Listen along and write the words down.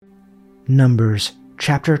Numbers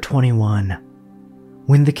chapter 21.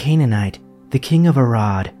 When the Canaanite, the king of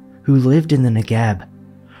Arad, who lived in the Negeb,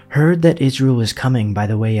 heard that Israel was coming by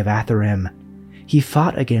the way of Atharim, he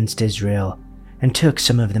fought against Israel and took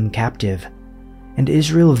some of them captive. And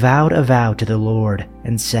Israel vowed a vow to the Lord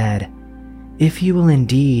and said, "If you will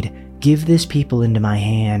indeed give this people into my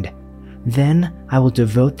hand, then I will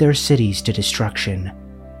devote their cities to destruction."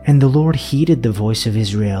 And the Lord heeded the voice of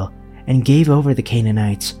Israel and gave over the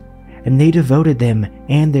Canaanites, and they devoted them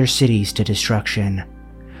and their cities to destruction.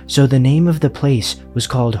 So the name of the place was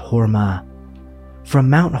called Hormah. From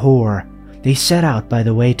Mount Hor they set out by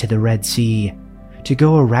the way to the Red Sea, to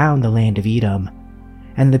go around the land of Edom.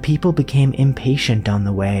 And the people became impatient on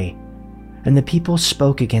the way. And the people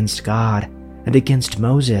spoke against God and against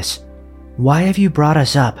Moses. "Why have you brought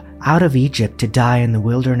us up out of Egypt to die in the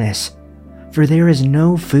wilderness? For there is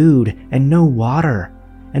no food and no water,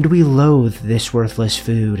 and we loathe this worthless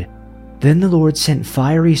food." Then the Lord sent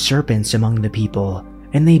fiery serpents among the people,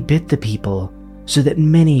 and they bit the people, so that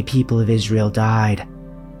many people of Israel died.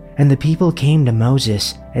 And the people came to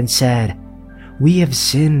Moses and said, "We have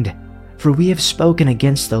sinned, for we have spoken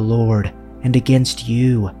against the Lord and against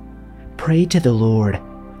you. Pray to the Lord,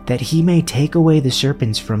 that he may take away the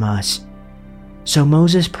serpents from us." So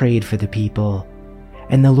Moses prayed for the people.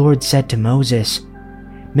 And the Lord said to Moses,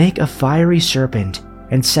 "Make a fiery serpent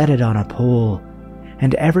and set it on a pole,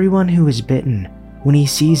 and everyone who is bitten, when he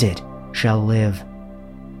sees it, shall live."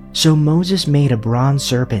 So Moses made a bronze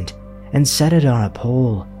serpent and set it on a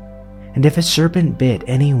pole. And if a serpent bit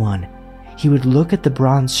anyone, he would look at the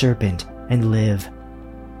bronze serpent and live.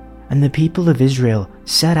 And the people of Israel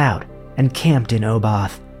set out and camped in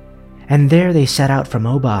Oboth. And there they set out from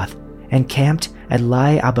Oboth and camped at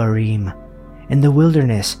Lai-Abarim, in the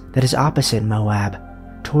wilderness that is opposite Moab,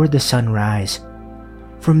 toward the sunrise.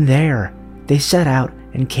 From there they set out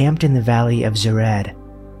and camped in the valley of Zered.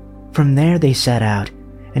 From there they set out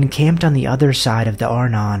and camped on the other side of the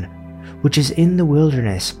Arnon, which is in the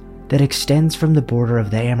wilderness that extends from the border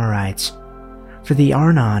of the Amorites. For the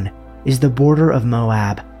Arnon is the border of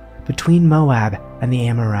Moab, between Moab and the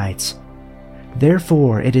Amorites.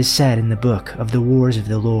 Therefore it is said in the book of the wars of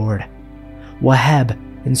the Lord, Waheb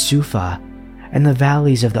and Suphah, and the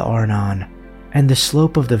valleys of the Arnon, and the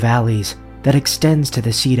slope of the valleys that extends to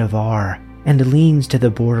the seat of Ar, and leans to the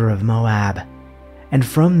border of Moab. And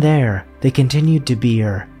from there they continued to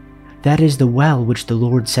Beer, that is the well which the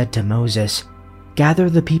Lord said to Moses, "Gather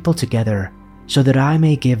the people together, so that I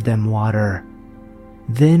may give them water."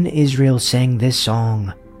 Then Israel sang this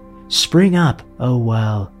song, "Spring up, O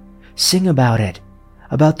well, sing about it,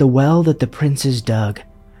 about the well that the princes dug,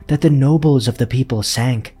 that the nobles of the people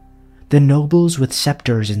sank, the nobles with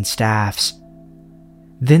scepters and staffs."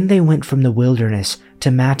 Then they went from the wilderness to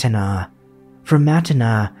Mattanah, from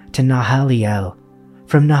Mattanah to Nahaliel,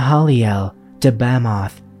 from Nahaliel to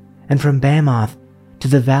Bamoth, and from Bamoth to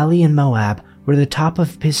the valley in Moab where the top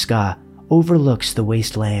of Pisgah overlooks the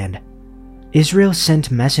wasteland. Israel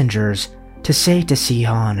sent messengers to say to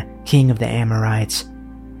Sihon, king of the Amorites,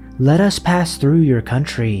 "Let us pass through your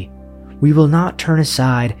country. We will not turn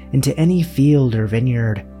aside into any field or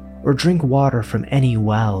vineyard, or drink water from any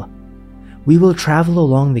well. We will travel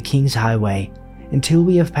along the king's highway until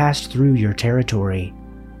we have passed through your territory."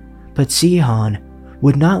 But Sihon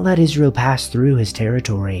would not let Israel pass through his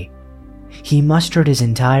territory. He mustered his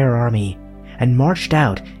entire army and marched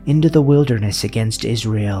out into the wilderness against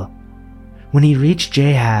Israel. When he reached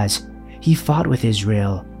Jahaz, he fought with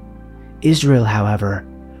Israel. Israel, however,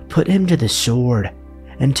 put him to the sword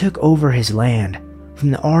and took over his land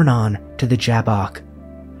from the Arnon to the Jabbok,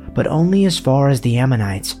 but only as far as the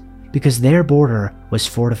Ammonites, because their border was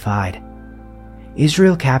fortified.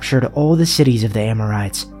 Israel captured all the cities of the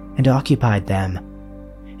Amorites and occupied them,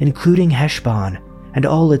 including Heshbon and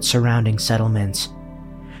all its surrounding settlements.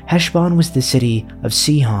 Heshbon was the city of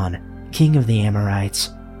Sihon, king of the Amorites,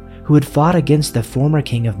 who had fought against the former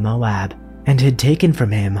king of Moab and had taken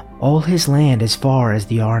from him all his land as far as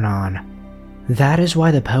the Arnon. That is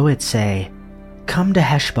why the poets say, "Come to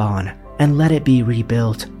Heshbon and let it be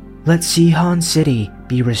rebuilt. Let Sihon's city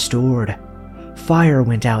be restored." Fire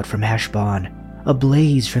went out from Heshbon, a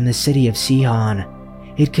blaze from the city of Sihon.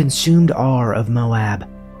 It consumed Ar of Moab,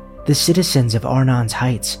 the citizens of Arnon's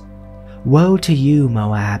heights. Woe to you,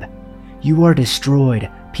 Moab! You are destroyed,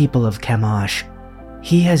 people of Chemosh.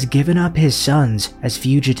 He has given up his sons as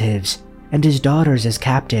fugitives and his daughters as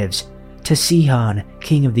captives to Sihon,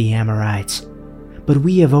 king of the Amorites. But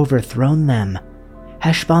we have overthrown them.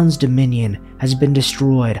 Heshbon's dominion has been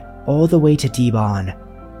destroyed all the way to Dibon.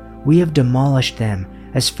 We have demolished them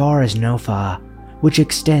as far as Nophah, which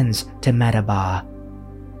extends to Medeba.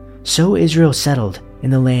 So Israel settled in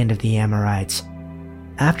the land of the Amorites.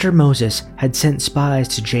 After Moses had sent spies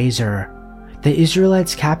to Jazer, the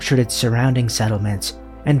Israelites captured its surrounding settlements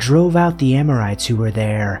and drove out the Amorites who were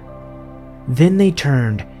there. Then they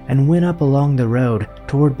turned and went up along the road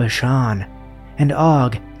toward Bashan, and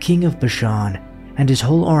Og, king of Bashan, and his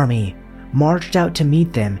whole army marched out to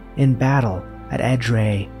meet them in battle at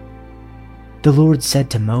Edrei. The Lord said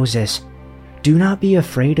to Moses, "Do not be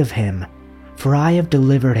afraid of him, for I have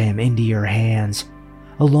delivered him into your hands,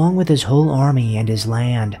 along with his whole army and his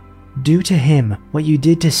land. Do to him what you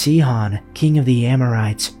did to Sihon, king of the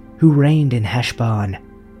Amorites, who reigned in Heshbon."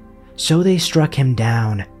 So they struck him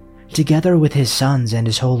down, together with his sons and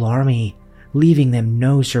his whole army, leaving them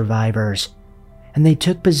no survivors, and they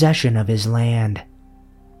took possession of his land.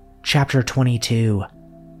 Chapter 22.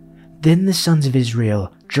 Then the sons of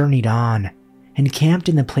Israel journeyed on, and camped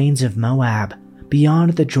in the plains of Moab,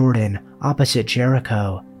 beyond the Jordan, opposite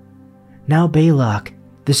Jericho. Now Balak,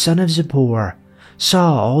 the son of Zippor,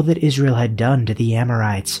 saw all that Israel had done to the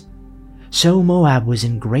Amorites. So Moab was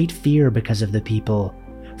in great fear because of the people,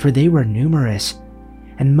 for they were numerous,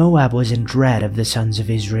 and Moab was in dread of the sons of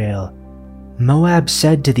Israel. Moab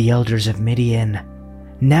said to the elders of Midian,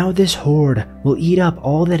 "Now this horde will eat up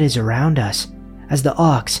all that is around us, as the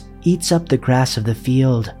ox eats up the grass of the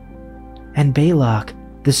field." And Balak,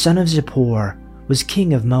 the son of Zippor, was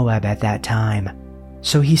king of Moab at that time.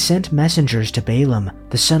 So he sent messengers to Balaam,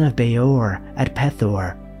 the son of Beor, at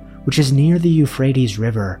Pethor, which is near the Euphrates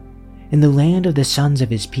River, in the land of the sons of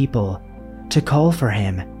his people, to call for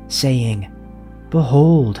him, saying,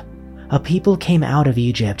 "Behold, a people came out of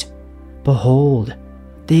Egypt. Behold,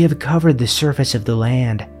 they have covered the surface of the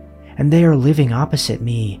land, and they are living opposite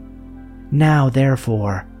me. Now,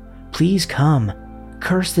 therefore, please come,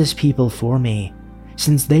 curse this people for me,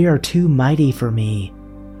 since they are too mighty for me.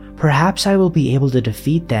 Perhaps I will be able to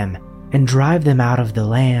defeat them and drive them out of the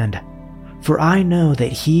land. For I know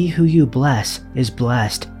that he who you bless is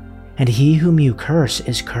blessed, and he whom you curse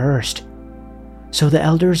is cursed." So the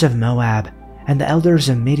elders of Moab and the elders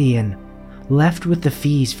of Midian left with the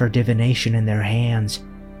fees for divination in their hands,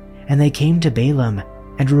 and they came to Balaam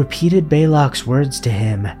and repeated Balak's words to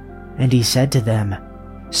him. And he said to them,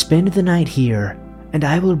 "Spend the night here, and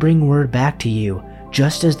I will bring word back to you,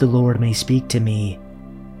 just as the Lord may speak to me."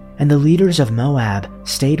 And the leaders of Moab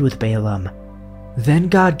stayed with Balaam. Then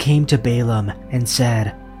God came to Balaam and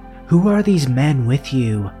said, "Who are these men with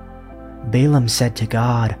you?" Balaam said to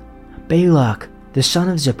God, "Balak, the son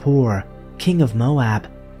of Zippor, king of Moab,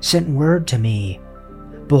 sent word to me.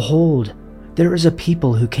 Behold, there is a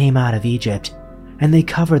people who came out of Egypt, and they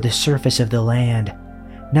cover the surface of the land.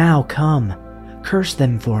 Now come, curse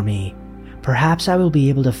them for me. Perhaps I will be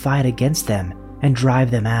able to fight against them and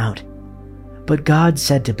drive them out." But God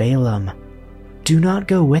said to Balaam, "Do not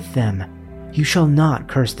go with them. You shall not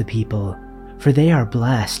curse the people, for they are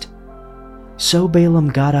blessed." So Balaam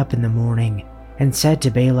got up in the morning and said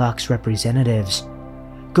to Balak's representatives,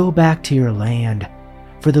 "Go back to your land,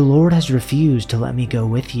 for the Lord has refused to let me go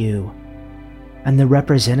with you." And the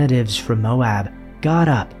representatives from Moab got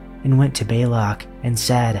up and went to Balak and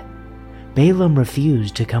said, "Balaam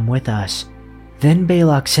refused to come with us." Then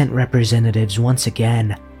Balak sent representatives once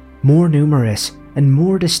again, more numerous and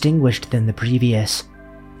more distinguished than the previous.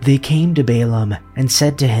 They came to Balaam and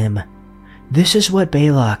said to him, "This is what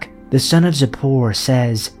Balak, the son of Zippor,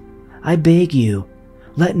 says, I beg you,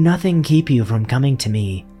 let nothing keep you from coming to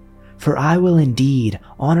me, for I will indeed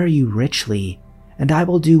honor you richly, and I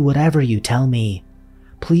will do whatever you tell me.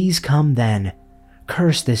 Please come then,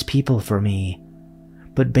 curse this people for me."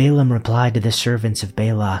 But Balaam replied to the servants of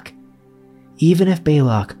Balak, "Even if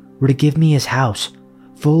Balak were to give me his house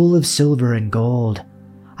full of silver and gold,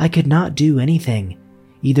 I could not do anything,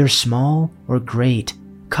 either small or great,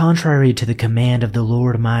 contrary to the command of the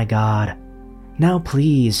Lord my God. Now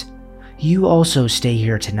please, you also stay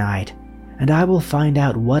here tonight, and I will find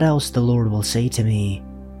out what else the Lord will say to me."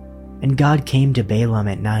 And God came to Balaam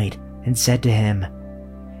at night and said to him,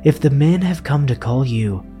 "If the men have come to call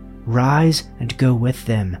you, rise and go with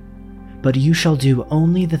them, but you shall do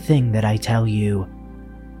only the thing that I tell you."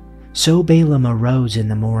 So Balaam arose in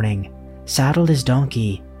the morning, saddled his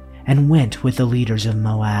donkey, and went with the leaders of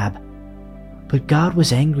Moab. But God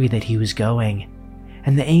was angry that he was going,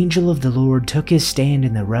 and the angel of the Lord took his stand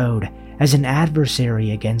in the road as an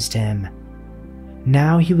adversary against him.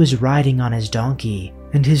 Now he was riding on his donkey,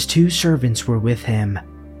 and his 2 servants were with him.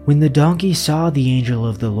 When the donkey saw the angel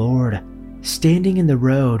of the Lord standing in the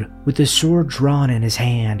road with the sword drawn in his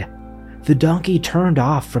hand, the donkey turned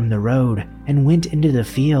off from the road and went into the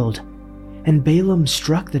field, and Balaam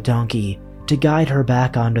struck the donkey to guide her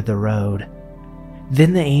back onto the road.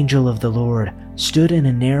 Then the angel of the Lord stood in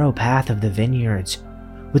a narrow path of the vineyards,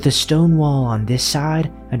 with a stone wall on this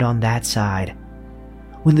side and on that side.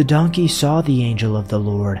 When the donkey saw the angel of the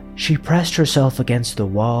Lord, she pressed herself against the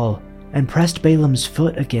wall, and pressed Balaam's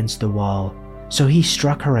foot against the wall, so he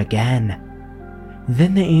struck her again.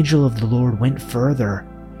 Then the angel of the Lord went further,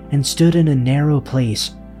 and stood in a narrow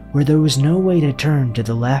place where there was no way to turn to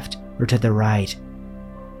the left or to the right.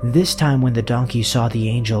 This time when the donkey saw the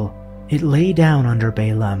angel, it lay down under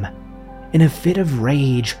Balaam. In a fit of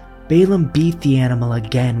rage, Balaam beat the animal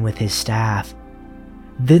again with his staff.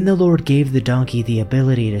 Then the Lord gave the donkey the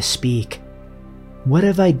ability to speak. "What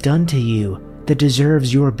have I done to you that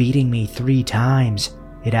deserves your beating me 3 times?"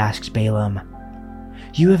 it asked Balaam.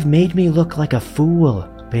 "You have made me look like a fool,"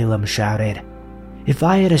 Balaam shouted. "If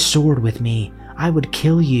I had a sword with me, I would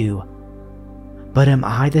kill you." "But am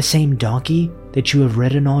I the same donkey that you have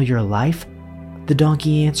ridden all your life?" the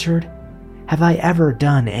donkey answered. "Have I ever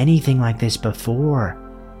done anything like this before?"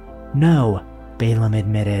 "No," Balaam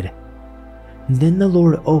admitted. Then the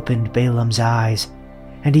Lord opened Balaam's eyes,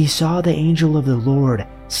 and he saw the angel of the Lord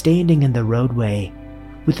standing in the roadway,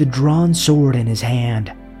 with a drawn sword in his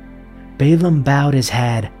hand. Balaam bowed his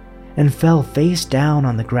head and fell face down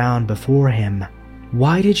on the ground before him.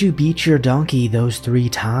 "Why did you beat your donkey those 3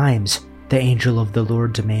 times?" the angel of the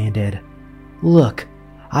Lord demanded. "Look,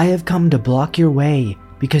 I have come to block your way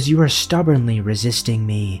because you are stubbornly resisting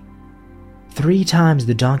me." 3 times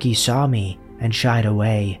the donkey saw me and shied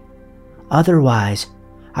away. Otherwise,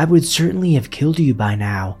 I would certainly have killed you by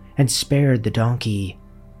now and spared the donkey.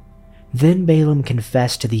 Then Balaam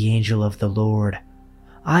confessed to the angel of the Lord,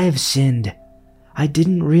 "I have sinned. I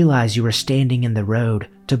didn't realize you were standing in the road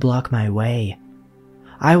to block my way.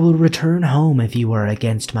 I will return home if you are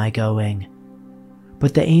against my going."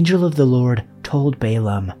 But the angel of the Lord told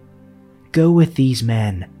Balaam, "Go with these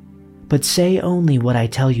men, but say only what I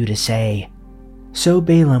tell you to say." So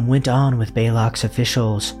Balaam went on with Balak's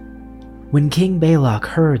officials. When King Balak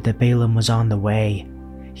heard that Balaam was on the way,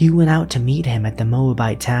 he went out to meet him at the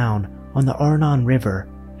Moabite town on the Arnon River,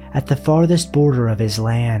 at the farthest border of his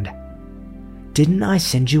land. "Didn't I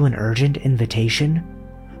send you an urgent invitation?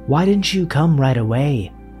 Why didn't you come right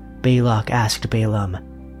away?" Balak asked Balaam.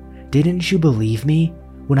 "Didn't you believe me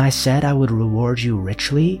when I said I would reward you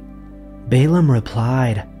richly?" Balaam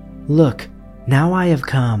replied, "Look, now I have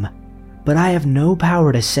come, but I have no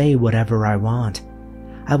power to say whatever I want.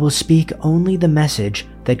 I will speak only the message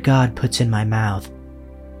that God puts in my mouth."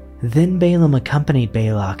 Then Balaam accompanied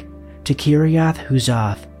Balak to Kiriath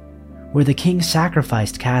Huzoth, where the king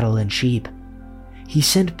sacrificed cattle and sheep. He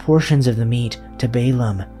sent portions of the meat to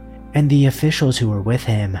Balaam and the officials who were with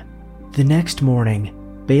him. The next morning,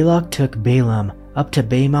 Balak took Balaam up to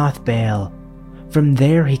Bamoth Baal. From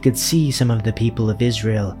there he could see some of the people of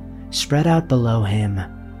Israel spread out below him.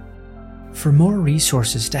 For more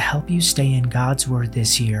resources to help you stay in God's Word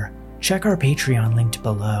this year, check our Patreon linked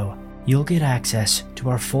below. You'll get access to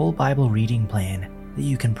our full Bible reading plan that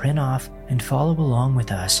you can print off and follow along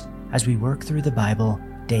with us as we work through the Bible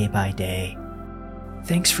day by day.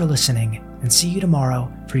 Thanks for listening, and see you tomorrow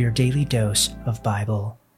for your daily dose of Bible.